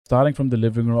starting from the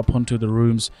living room up onto the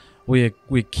rooms, we're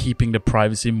keeping the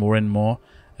privacy more and more,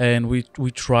 and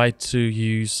we try to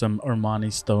use some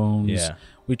Armani stones. Yeah.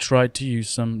 We try to use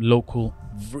some local,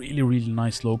 really really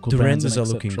nice local The brands. renders and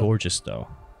are looking etc. gorgeous, though.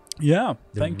 Yeah,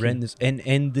 The thank you. renders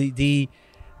and the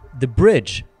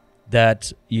bridge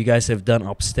that you guys have done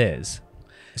upstairs.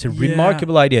 It's a Yeah.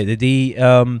 remarkable idea.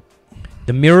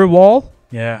 The mirror wall,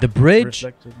 Yeah, the bridge,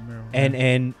 reflective mirror,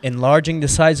 and enlarging the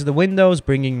sides of the windows,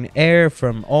 bringing air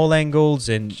from all angles,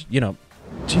 and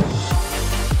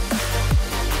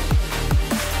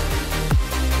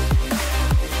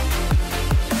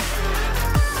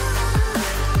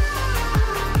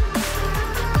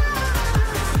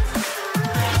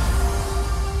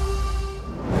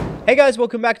Hey guys,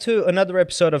 welcome back to another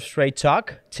episode of Straight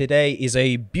Talk. Today is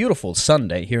a beautiful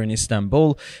Sunday here in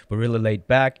Istanbul. We're really laid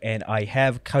back, and I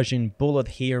have Kazhin Bulut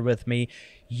here with me.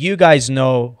 You guys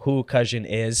know who Kazhin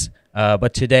is,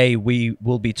 but today we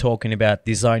will be talking about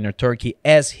Designer Turkey,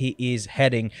 as he is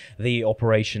heading the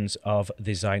operations of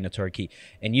Designer Turkey.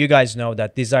 And you guys know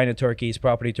that Designer Turkey is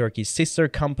Property Turkey's sister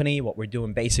company. What we're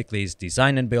doing basically is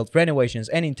design and build renovations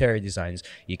and interior designs.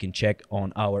 You can check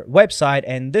on our website.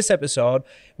 And this episode,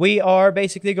 we are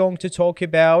basically going to talk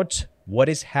about what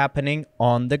is happening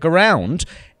on the ground.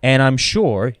 And I'm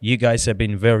sure you guys have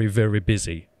been very, very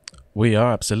busy. We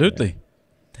are absolutely.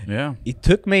 Yeah. It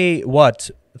took me,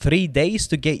 3 days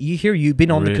to get you here? You've been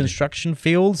on the Really? construction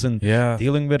fields and Yeah.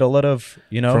 dealing with a lot of,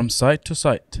 From site to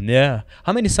site. Yeah.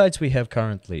 How many sites we have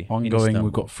currently? in Ongoing, Istanbul?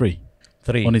 we've got 3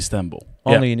 three. on Istanbul.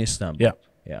 Only in Istanbul. Yeah.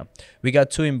 Yeah. We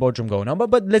got 2 in Bodrum going on.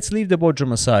 But let's leave the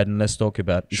Bodrum aside and let's talk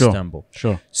about Sure. Istanbul.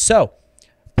 Sure. So,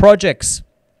 projects.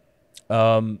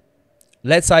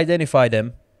 Let's identify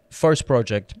them. First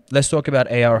project. Let's talk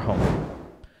about AR Home.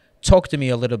 Talk to me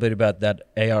a little bit about that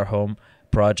AR Home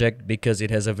project, because it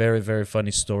has a very, very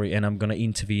funny story, and I'm going to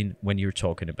intervene when you're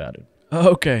talking about it.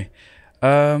 Okay.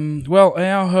 Well,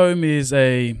 our home is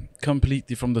a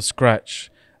completely from the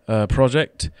scratch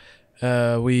project.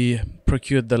 We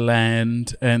procured the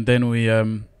land and then we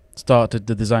started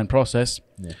the design process.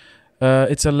 Yeah.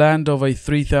 It's a land of a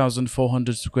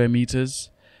 3,400 square meters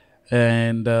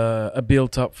and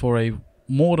built up for a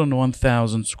more than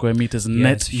 1,000 square meters Yeah,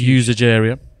 net it's huge. usage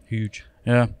area. Huge.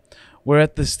 Yeah. We're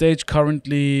at the stage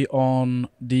currently on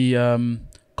the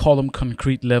column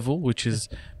concrete level, which is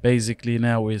basically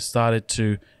now we started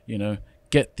to,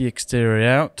 get the exterior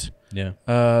out. Yeah.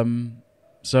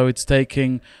 So it's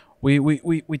taking, we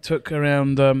took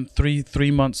around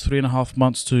 3.5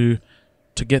 months to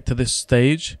get to this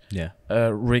stage, Yeah.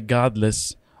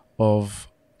 regardless of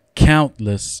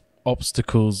countless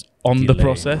obstacles on the Delay.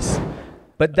 process.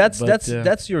 But that's yeah.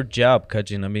 that's your job,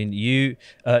 Kajin. I mean, you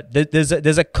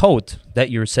there's a quote that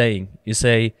you're saying. You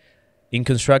say, in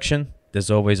construction,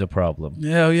 there's always a problem,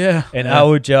 Yeah. and yeah.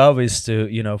 our job is to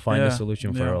find a Yeah,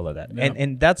 solution for yeah, all of that. yeah.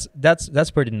 And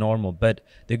that's pretty normal. But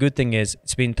the good thing is,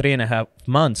 it's been 3.5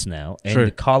 months now, and True.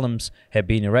 the columns have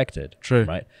been erected. True.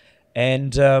 Right.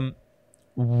 And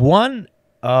one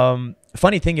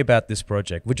funny thing about this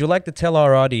project, would you like to tell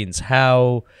our audience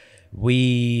how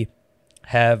we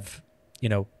have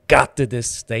got to this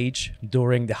stage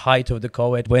during the height of the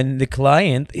COVID, when the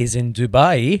client is in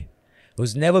Dubai,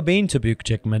 who's never been to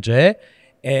Büyükçekmece,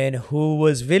 and who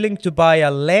was willing to buy a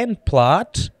land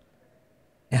plot?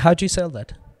 How'd you sell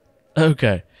that?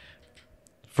 Okay.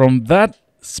 From that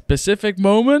specific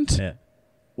moment,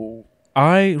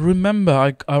 I remember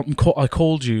I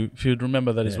called you, if you'd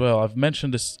remember that as Yeah. well. I've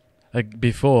mentioned this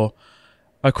before.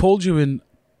 I called you in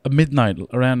midnight,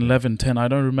 around 11:10. I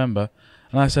don't remember.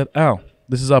 And I said, Al,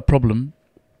 this is our problem.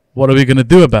 What are we going to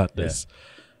do about this?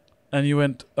 And you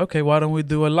went, okay, why don't we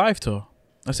do a live tour?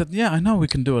 I said, yeah, I know we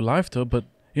can do a live tour, but,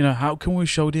 how can we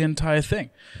show the entire thing?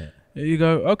 Yeah. You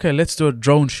go, okay, let's do a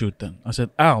drone shoot then. I said,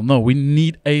 Al, no, we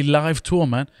need a live tour,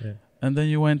 man. Yeah. And then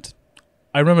you went,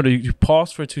 I remember you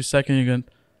paused for 2 seconds. You went,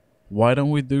 why don't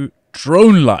we do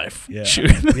drone live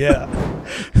shoot? Yeah.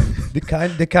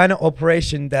 the kind of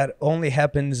operation that only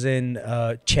happens in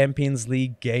Champions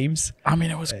League games. I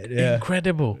mean, it was Yeah.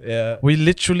 incredible. Yeah. We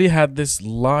literally had this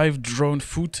live drone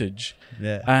footage,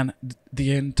 Yeah. and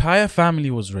the entire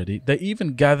family was ready. They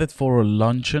even gathered for a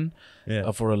luncheon,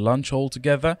 for a lunch all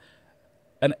together,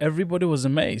 and everybody was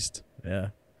amazed. Yeah.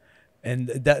 And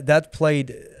that played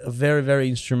a very, very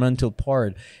instrumental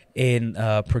part in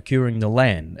procuring the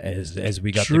land as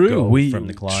we got True, the go we- from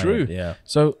the client. true. Yeah.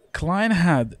 So Klein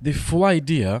had the full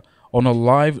idea on a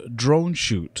live drone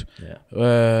shoot,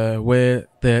 Yeah. where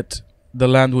the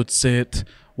land would sit,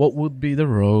 what would be the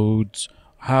roads,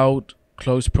 how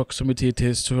close proximity it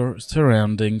is to our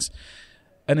surroundings,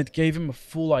 and it gave him a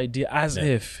full idea as Yeah.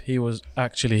 if he was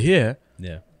actually here.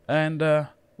 Yeah. and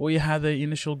we had the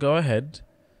initial go ahead.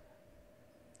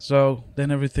 So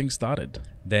then everything started.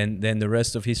 Then the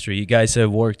rest of history. You guys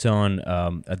have worked on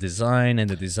a design, and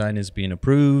the design has been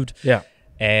approved. Yeah.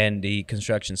 And the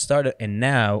construction started, and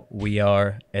now we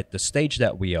are at the stage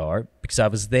that we are, because I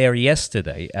was there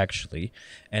yesterday actually,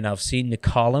 and I've seen the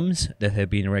columns that have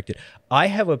been erected. I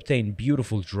have obtained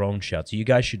beautiful drone shots. You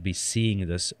guys should be seeing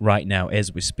this right now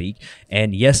as we speak.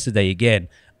 And yesterday again,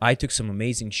 I took some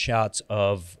amazing shots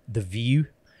of the view.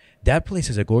 That place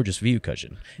has a gorgeous view,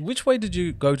 Cousin. Which way did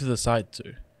you go to the site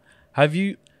to? Have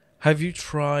you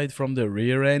tried from the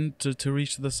rear end to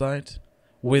reach the site?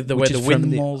 With the where Which the is from the-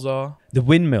 windmills are? The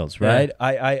windmills, Yeah. right?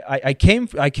 I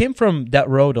came from that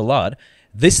road a lot.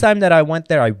 This time that I went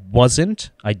there,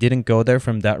 I didn't go there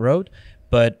from that road.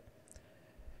 But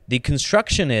the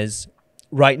construction is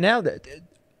right now that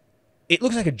it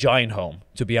looks like a giant home.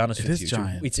 To be honest It with is you,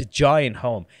 giant. It's a giant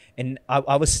home, and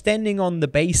I was standing on the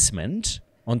basement,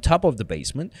 on top of the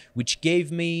basement, which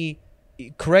gave me,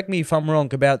 correct me if I'm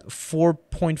wrong, about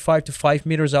 4.5 to 5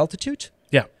 meters altitude.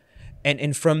 Yeah.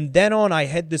 And from then on, I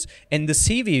had this, and the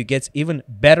sea view gets even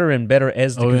better and better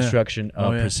as the Oh, yeah. construction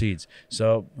Oh, yeah. proceeds.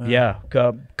 So Yeah.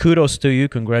 kudos to you,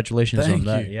 congratulations Thank on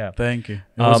that. you. Yeah. Thank you.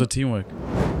 It was Um, a teamwork.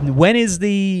 When is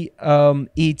the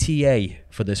ETA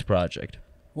for this project?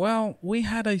 Well, we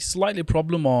had a slightly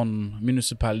problem on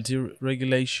municipality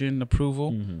regulation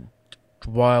approval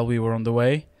while we were on the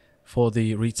way for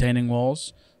the retaining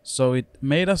walls. So it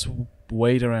made us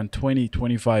wait around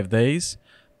 20-25 days.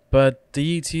 But the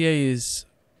ETA is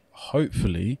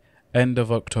hopefully end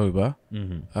of October.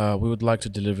 We would like to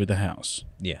deliver the house.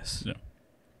 Yes. Yeah.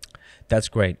 That's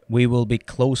great. We will be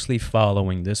closely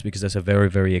following this because that's a very,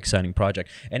 very exciting project.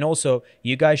 And also,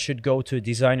 you guys should go to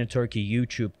Designer Turkey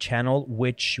YouTube channel,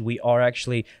 which we are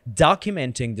actually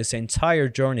documenting this entire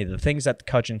journey, the things that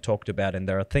Kachin talked about, and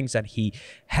there are things that he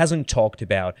hasn't talked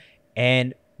about.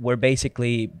 And we're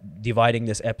basically dividing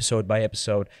this episode by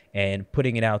episode and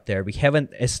putting it out there. We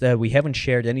haven't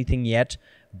shared anything yet,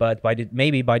 but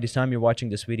maybe by the time you're watching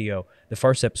this video, the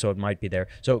first episode might be there.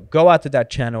 So go out to that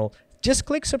channel. Just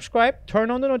click subscribe, turn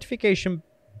on the notification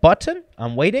button.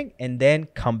 I'm waiting, and then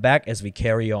come back as we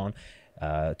carry on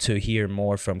to hear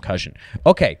more from Kachin.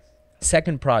 Okay,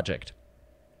 second project.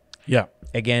 Yeah.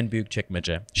 Again,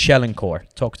 Büyükçekmece. Schellencore.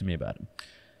 Talk to me about it.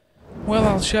 Well,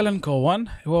 our Schellencore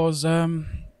one was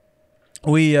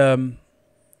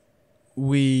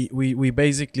we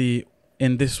basically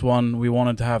in this one we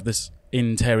wanted to have this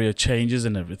interior changes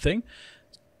and everything.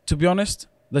 To be honest,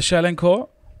 the Schellencore,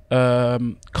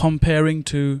 comparing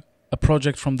to a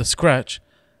project from the scratch,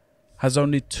 has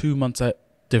only 2 months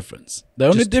difference. The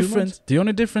only Just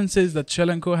 2 difference is that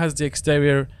Schellencore has the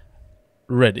exterior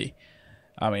ready.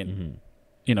 I mean,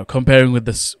 comparing with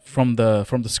this from the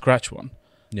scratch one.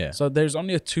 Yeah. So there's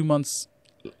only a 2 months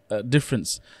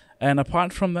difference, and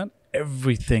apart from that,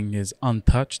 everything is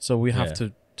untouched. So we have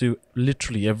to do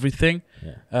literally everything,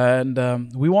 and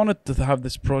we wanted to have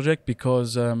this project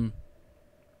because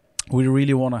we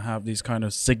really want to have these kind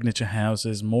of signature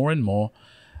houses more and more.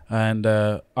 And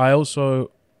I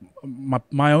also,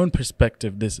 my own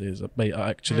perspective, this is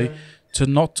actually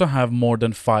to have more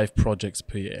than 5 projects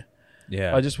per year.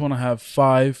 Yeah. I just want to have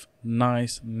 5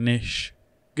 nice niche,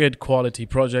 good quality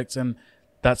projects, and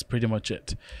that's pretty much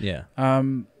it. Yeah.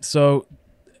 So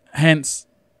hence,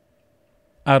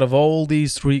 out of all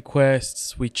these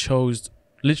requests, we chose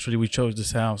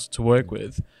this house to work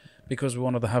with because we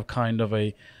wanted to have kind of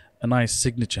a nice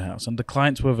signature house, and the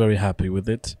clients were very happy with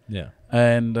it. Yeah.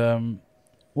 And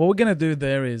what we're gonna do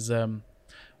there is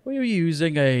we're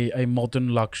using a modern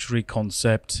luxury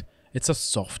concept. It's a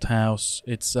soft house.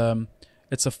 It's a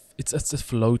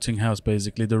floating house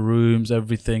basically. The rooms,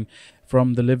 everything,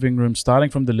 from the living room, starting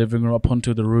from the living room up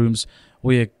onto the rooms,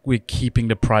 we're keeping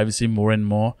the privacy more and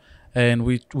more. And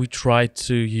we tried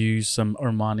to use some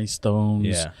Armani stones.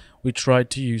 Yeah. We tried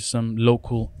to use some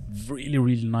local, really,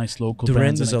 really nice local The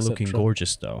brands. renders and are looking etc.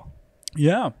 gorgeous, though.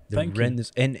 Yeah, The thank you.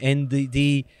 renders and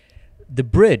the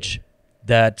bridge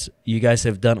that you guys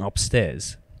have done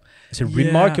upstairs. It's a Yeah.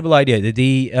 remarkable idea.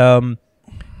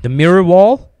 The mirror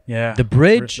wall, Yeah, the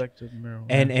bridge, reflective mirror,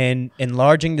 and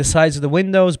enlarging the size of the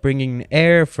windows, bringing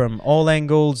air from all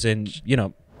angles, and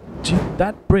Gee,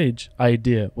 that bridge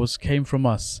idea came from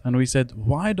us, and we said,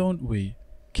 why don't we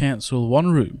cancel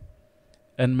one room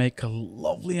and make a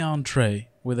lovely entree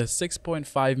with a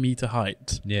 6.5 meter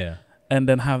height, yeah, and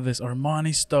then have this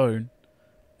Armani stone,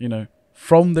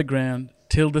 from the ground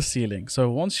till the ceiling. So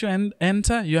once you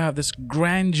enter, you have this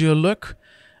grandeur look,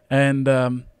 and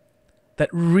that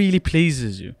really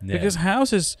pleases you. Yeah. Because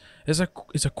house is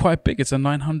quite big. It's a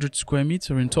 900 square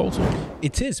meter in total.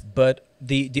 it is. But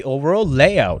the overall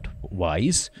layout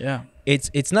wise, Yeah.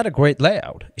 it's not a great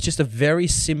layout. It's just a very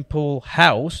simple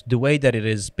house, the way that it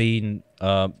is being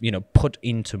put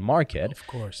into market. Of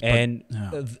course. And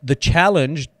yeah. the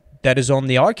challenge that is on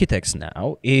the architects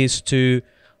now is to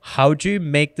how do you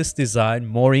make this design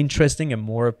more interesting and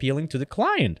more appealing to the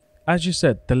client? As you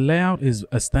said, the layout is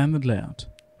a standard layout,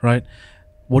 right?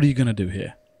 What are you going to do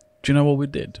here? Do you know what we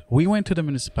did? We went to the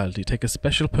municipality, take a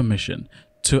special permission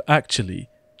to actually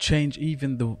change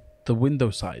even the window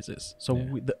sizes. So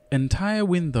the entire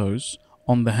windows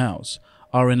on the house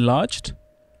are enlarged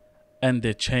and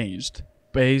they're changed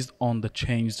based on the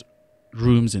changed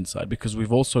rooms inside, because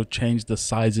we've also changed the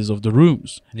sizes of the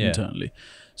rooms internally.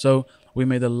 So we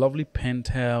made a lovely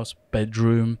penthouse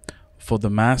bedroom for the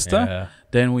master. Yeah.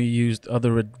 Then we used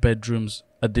other bedrooms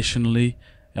additionally,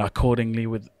 accordingly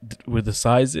with the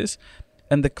sizes.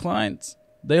 And the clients,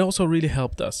 they also really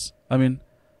helped us. I mean,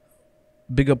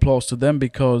 big applause to them,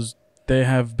 because they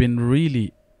have been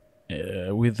really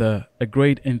with a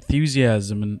great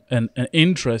enthusiasm and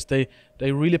interest. They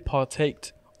really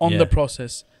partaked on the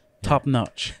process, top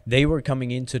notch. They were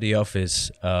coming into the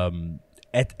office.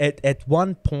 At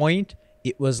one point,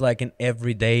 it was like an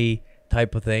everyday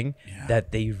type of thing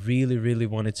that they really, really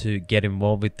wanted to get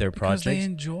involved with their projects. Because they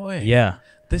enjoy. Yeah.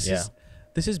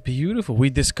 This is beautiful. We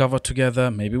discover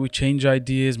together. Maybe we change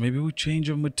ideas. Maybe we change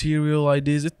our material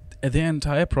ideas. The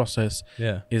entire process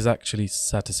is actually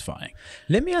satisfying.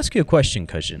 Let me ask you a question,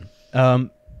 Kazhin.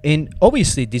 In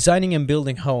obviously designing and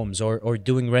building homes or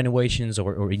doing renovations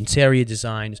or interior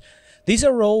designs, these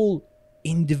are all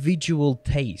individual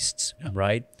tastes,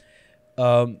 right?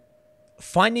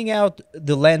 Finding out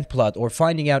the land plot, or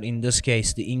finding out, in this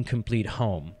case, the incomplete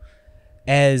home,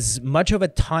 as much of a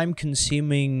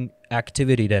time-consuming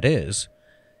activity that is,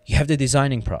 you have the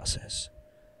designing process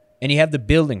and you have the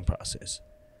building process.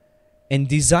 And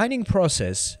designing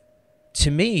process, to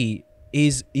me,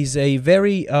 is a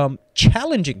very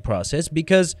challenging process,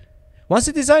 because once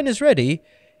the design is ready,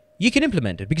 you can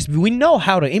implement it, because we know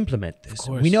how to implement this.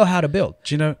 We know how to build.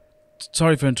 Do you know,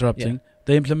 sorry for interrupting,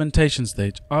 the implementation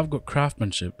stage, I've got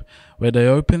craftsmanship where they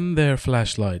open their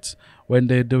flashlights, when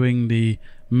they're doing the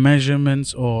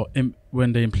measurements, or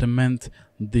when they implement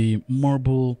the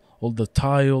marble or the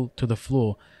tile to the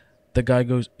floor, the guy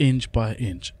goes inch by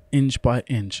inch by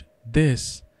inch.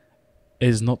 This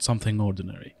is not something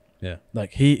ordinary. Yeah.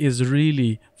 Like, he is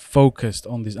really focused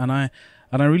on this, and I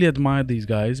really admire these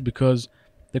guys, because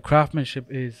the craftsmanship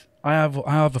is, I have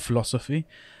a philosophy.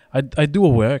 I do a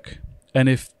work, and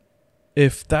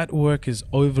if that work is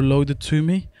overloaded to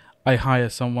me, I hire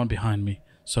someone behind me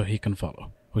so he can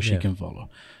follow, or she can follow.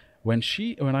 When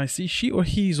I see she or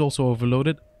he is also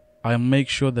overloaded, I make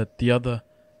sure that the other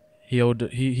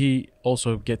he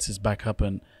also gets his back up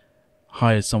and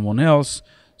hires someone else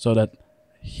so that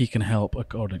he can help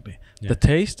accordingly. The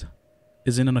taste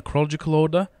is in an chronological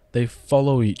order. They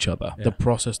follow each other, the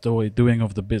process, the way doing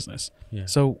of the business.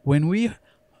 So when we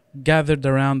gathered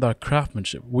around our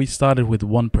craftsmanship, we started with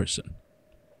one person,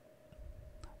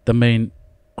 the main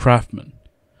craftsman.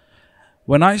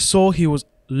 When I saw he was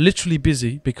literally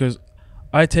busy, because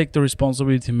I take the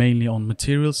responsibility mainly on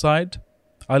material side,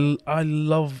 I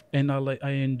love and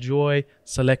I enjoy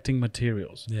selecting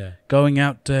materials, going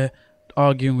out there,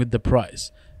 arguing with the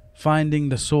price, finding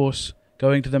the source,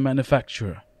 going to the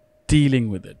manufacturer, dealing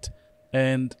with it.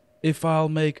 And if I'll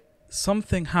make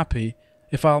something happy,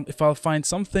 if I'll find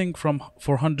something for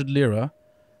 100 lira,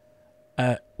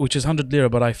 which is 100 lira,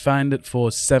 but I find it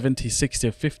for 70, 60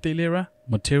 or 50 lira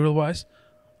material wise,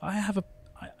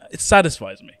 it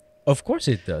satisfies me. Of course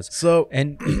it does. So,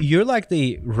 and you're like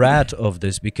the rat of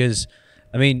this, because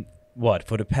I mean, what,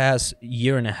 for the past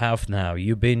year and a half now,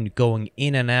 you've been going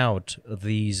in and out of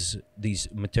these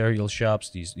material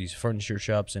shops, these furniture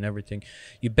shops and everything.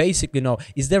 You basically know.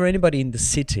 Is there anybody in the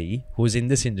city who is in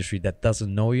this industry that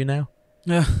doesn't know you now?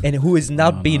 Yeah. And who is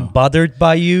not being bothered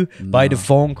by you, by the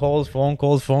phone calls,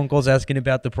 asking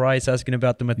about the price, asking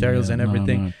about the materials and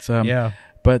everything?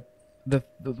 But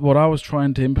what I was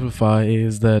trying to amplify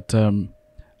is that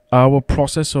our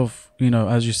process of,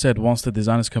 as you said, once the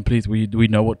design is complete, we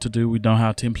know what to do, we know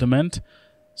how to implement.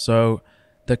 So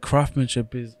the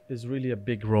craftsmanship is really a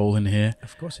big role in here.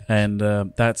 Of course it is. And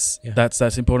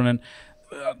that's important. And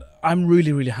I'm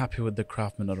really, really happy with the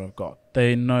craftsmen that I've got.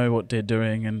 They know what they're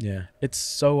doing, and it's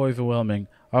so overwhelming.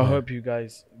 I hope you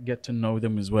guys get to know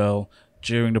them as well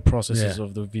during the processes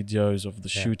of the videos, of the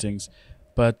shootings.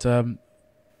 But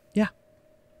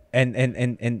and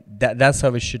that's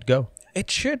how it should go. It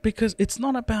should, because it's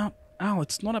not about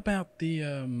it's not about the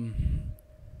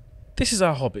this is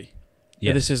our hobby.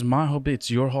 Yes. This is my hobby,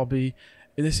 it's your hobby.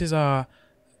 This is our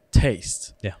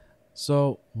taste. Yeah.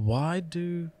 So why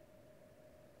do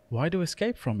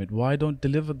escape from it? Why don't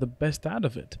deliver the best out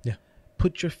of it? Yeah.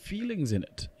 Put your feelings in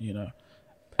it,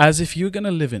 as if you're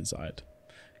gonna live inside.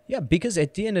 Yeah, because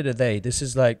at the end of the day, this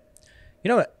is like,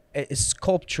 a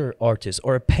sculpture artist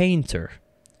or a painter,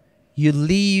 you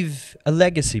leave a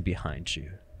legacy behind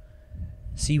you.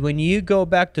 See, when you go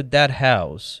back to that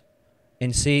house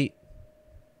and see,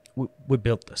 we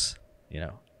built this,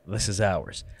 this is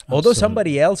ours. Although Absolutely.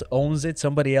 somebody else owns it,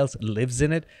 somebody else lives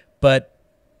in it, but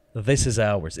this is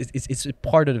ours. It's a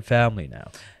part of the family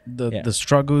now. The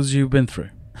struggles you've been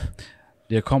through,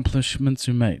 the accomplishments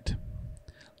you made,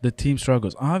 the team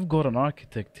struggles. I've got an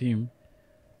architect team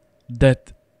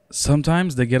that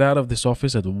sometimes they get out of this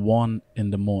office at 1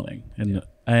 a.m.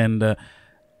 and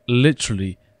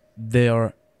literally they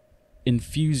are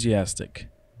enthusiastic.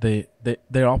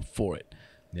 They're up for it.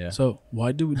 Yeah. So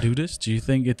why do we do this? Do you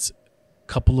think it's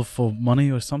couple of for money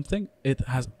or something? It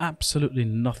has absolutely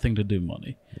nothing to do with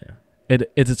money. Yeah.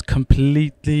 It is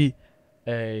completely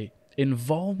a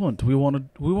involvement. We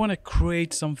want to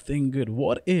create something good.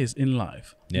 What is in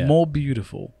life more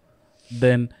beautiful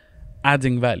than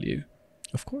adding value?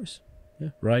 Of course.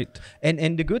 Yeah. Right?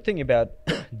 And the good thing about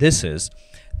this is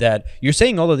that you're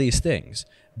saying all of these things,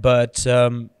 but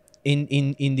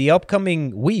in the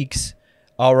upcoming weeks,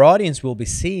 our audience will be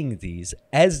seeing these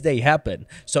as they happen.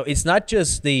 So it's not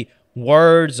just the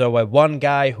words of one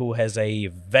guy who has a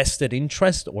vested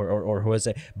interest or who has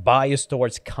a bias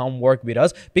towards come work with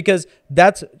us, because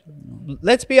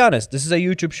let's be honest, this is a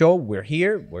YouTube show. We're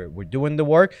here, we're doing the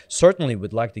work. Certainly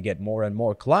would like to get more and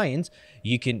more clients.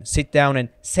 You can sit down and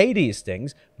say these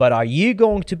things, but are you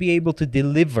going to be able to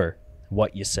deliver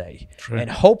what you say? True.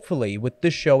 And hopefully with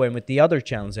this show and with the other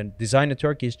channels and Designer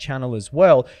Turkey's channel as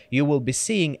well, you will be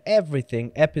seeing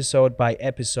everything episode by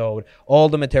episode, all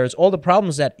the materials, all the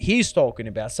problems that he's talking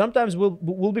about. Sometimes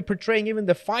we'll be portraying even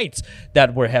the fights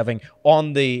that we're having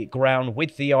on the ground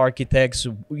with the architects,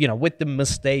 with the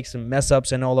mistakes and mess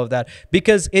ups and all of that,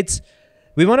 because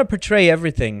we want to portray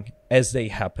everything as they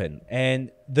happen.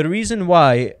 And the reason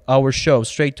why our show,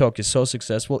 Straight Talk, is so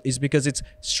successful is because it's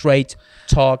straight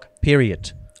talk,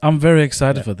 period. I'm very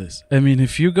excited for this. I mean,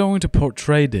 if you're going to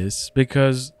portray this,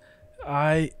 because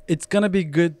it's going to be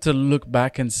good to look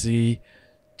back and see,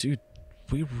 dude,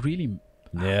 we really,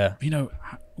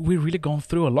 we really gone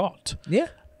through a lot. Yeah.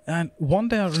 And one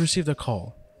day I received a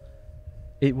call.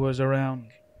 It was around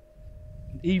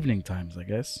evening times, I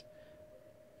guess.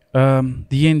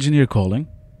 The engineer calling,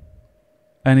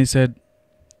 and he said,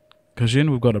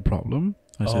 Kazhin, we've got a problem.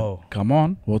 I said, come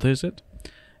on, what is it?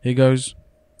 He goes,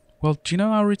 well, do you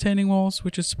know our retaining walls,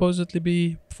 which is supposedly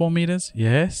be 4 meters?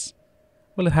 Yes.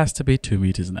 Well, it has to be 2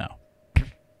 meters now.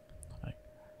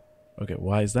 Okay,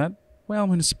 why is that? Well,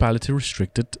 municipality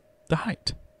restricted the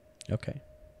height. Okay.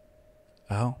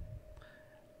 Well,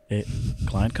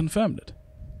 client confirmed it.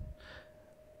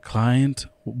 Client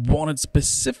wanted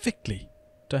specifically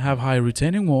to have high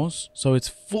retaining walls, so it's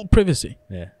full privacy.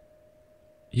 Yeah.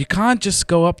 You can't just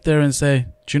go up there and say,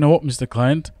 do you know what, Mr.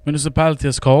 Client? Municipality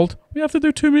has called. We have to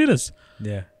do 2 meters.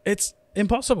 Yeah. It's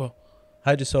impossible.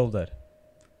 How'd you solve that?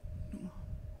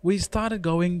 We started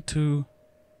going to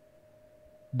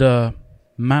the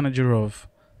manager of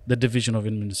the division of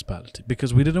a municipality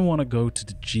because we didn't want to go to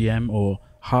the GM or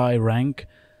high rank.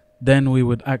 Then we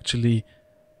would actually,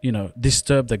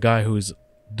 disturb the guy who is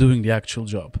doing the actual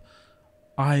job.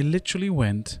 I literally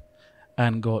went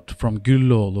and got from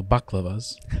Güllol or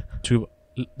baklavas to,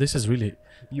 this is really...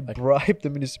 You bribe the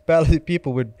municipality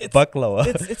people with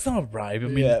baklava. It's not a bribe. I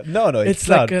mean, it's not.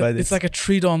 It's like a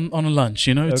treat on a lunch,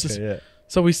 It's just,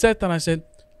 So we sat and I said,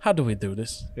 how do we do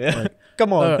this? Yeah. Like,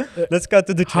 Come on, let's cut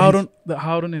to the chase.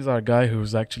 Harun is our guy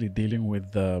who's actually dealing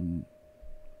with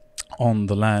on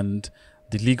the land,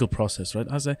 the legal process, right?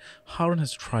 I say, Harun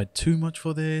has tried too much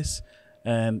for this,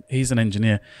 and he's an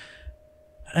engineer.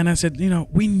 And I said,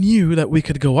 we knew that we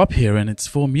could go up here and it's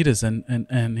 4 meters and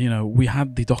we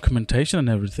had the documentation and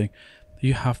everything.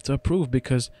 You have to approve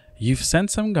because you've sent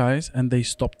some guys and they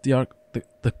stopped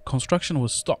the construction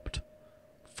was stopped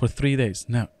for 3 days.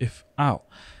 Now, if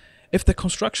the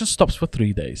construction stops for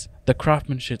 3 days, the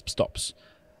craftsmanship stops,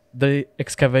 the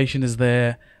excavation is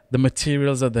there, the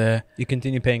materials are there. You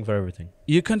continue paying for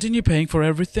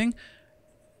everything.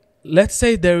 Let's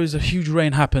say there is a huge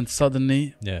rain happens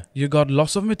suddenly. Yeah. You got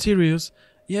loss of materials.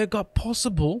 You got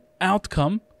possible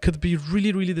outcome could be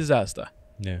really, really disaster.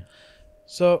 Yeah.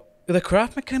 So the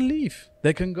craftsman can leave.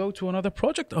 They can go to another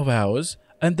project of ours,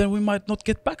 and then we might not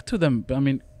get back to them.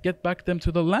 Get back them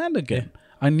to the land again. Yeah.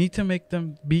 I need to make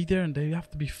them be there, and they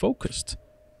have to be focused.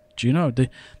 Do you know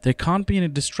there can't be any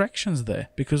distractions there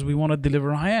because we want to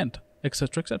deliver high end,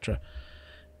 etc., etc.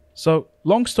 So,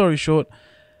 long story short,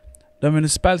 the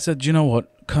municipality said, you know what,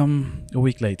 come a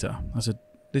week later. I said,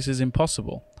 this is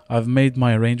impossible. I've made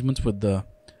my arrangements with the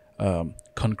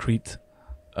concrete,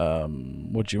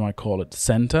 what you might call it,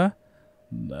 center,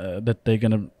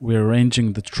 that we're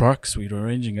arranging the trucks, we're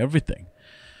arranging everything.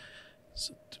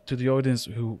 So to the audience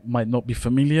who might not be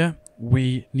familiar,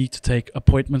 we need to take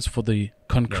appointments for the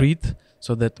concrete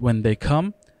so that when they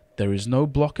come, there is no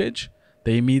blockage.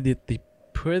 They immediately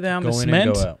pour down the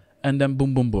cement and then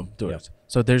boom, boom, boom, do it.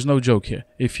 So there's no joke here.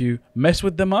 If you mess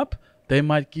with them up, they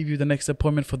might give you the next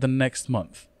appointment for the next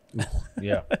month.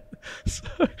 Yeah. So,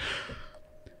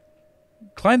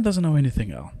 client doesn't know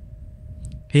anything else.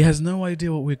 He has no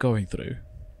idea what we're going through.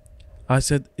 I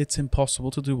said, it's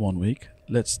impossible to do 1 week.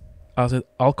 I said,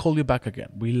 I'll call you back again.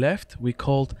 We left. We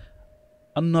called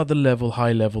another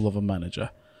high level of a manager.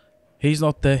 He's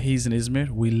not there. He's in Izmir.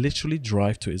 We literally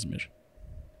drive to Izmir.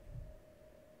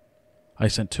 I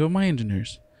sent 2 of my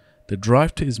engineers. They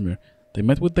drive to Izmir. They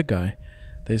met with the guy.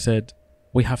 They said,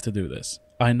 we have to do this.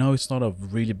 I know it's not a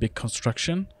really big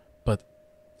construction, but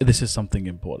this is something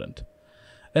important.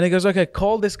 And he goes, okay,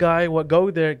 call this guy, go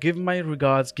there, give him my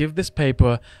regards, give this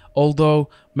paper, although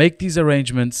make these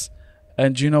arrangements.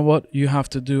 And you know what? You have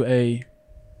to do a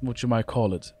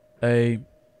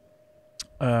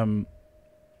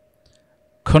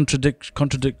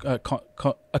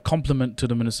compliment to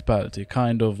the municipality,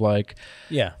 kind of like,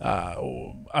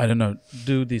 I don't know,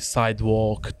 do the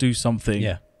sidewalk, do something,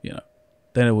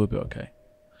 then it will be okay.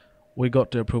 We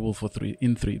got the approval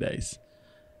in 3 days.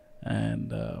 And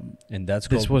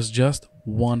this was just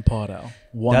one part out.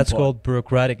 That's called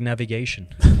bureaucratic navigation.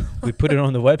 We put it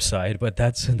on the website, but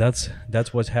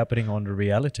that's what's happening on the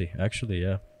reality, actually.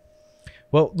 Yeah.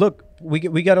 Well, look,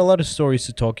 we got a lot of stories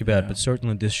to talk about, but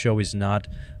certainly this show is not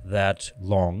that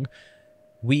long.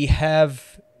 We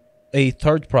have a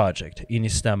third project in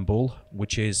Istanbul,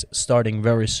 which is starting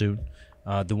very soon.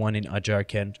 The one in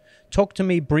Acarkent. Talk to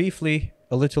me briefly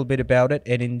a little bit about it,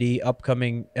 and in the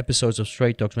upcoming episodes of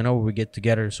Straight Talks, whenever we get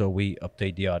together, so we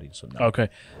update the audience on that. Okay.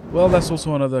 Well, that's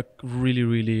also another really,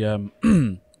 really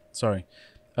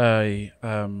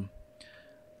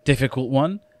difficult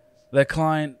one. The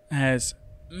client has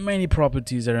many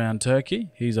properties around Turkey.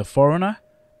 He's a foreigner,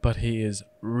 but he is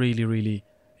really, really,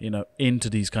 into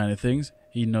these kind of things.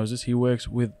 He knows this. He works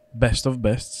with best of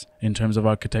bests in terms of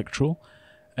architectural.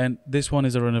 And this one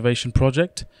is a renovation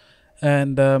project.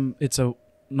 And it's a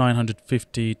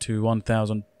 950 to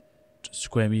 1,000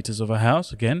 square meters of a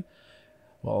house again.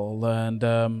 Well, and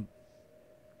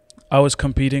I was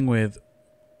competing with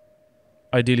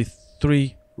ideally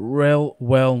 3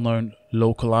 well-known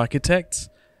local architects,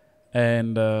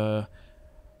 and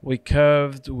we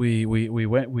curved. We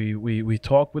went. We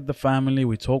talked with the family.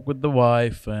 We talked with the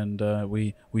wife, and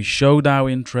we showed our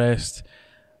interest,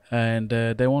 and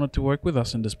they wanted to work with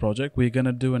us in this project. We're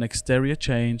gonna do an exterior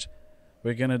change.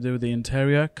 We're going to do the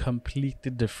interior completely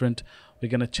different. We're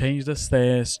going to change the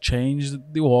stairs, change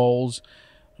the walls,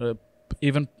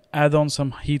 even add on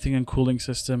some heating and cooling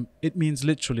system. It means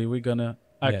literally we're going to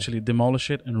actually demolish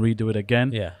it and redo it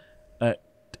again. Yeah.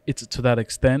 It's to that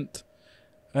extent.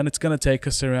 And it's going to take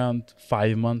us around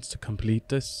 5 months to complete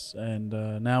this. And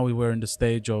now we were in the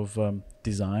stage of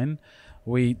design.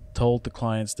 We told the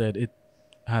clients that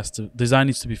design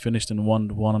needs to be finished in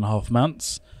 1.5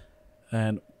 months.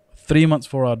 And 3 months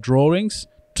for our drawings,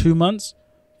 2 months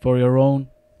for your own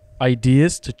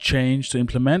ideas to change, to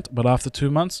implement. But after 2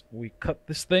 months, we cut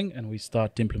this thing and we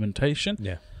start the implementation.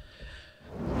 Yeah.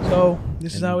 So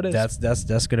this is how it is.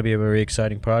 That's going to be a very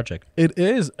exciting project. It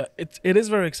is. It is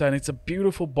very exciting. It's a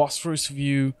beautiful Bosphorus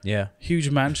view. Yeah. Huge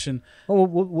mansion. Oh,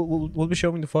 we'll be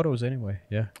showing the photos anyway.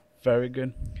 Yeah. Very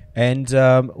good. And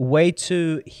wait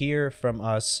to hear from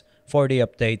us for the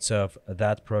updates of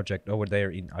that project over there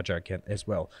in Acarkent as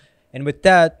well. And with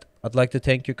that, I'd like to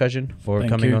thank you, Kazhin, for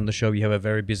coming on the show. You have a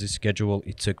very busy schedule.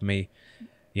 It took me,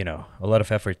 a lot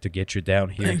of effort to get you down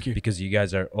here. Thank you. Because you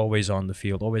guys are always on the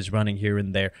field, always running here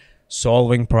and there,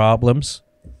 solving problems.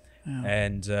 Yeah.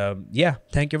 And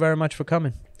thank you very much for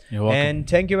coming. You're welcome. And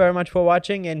thank you very much for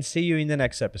watching, and see you in the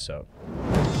next episode.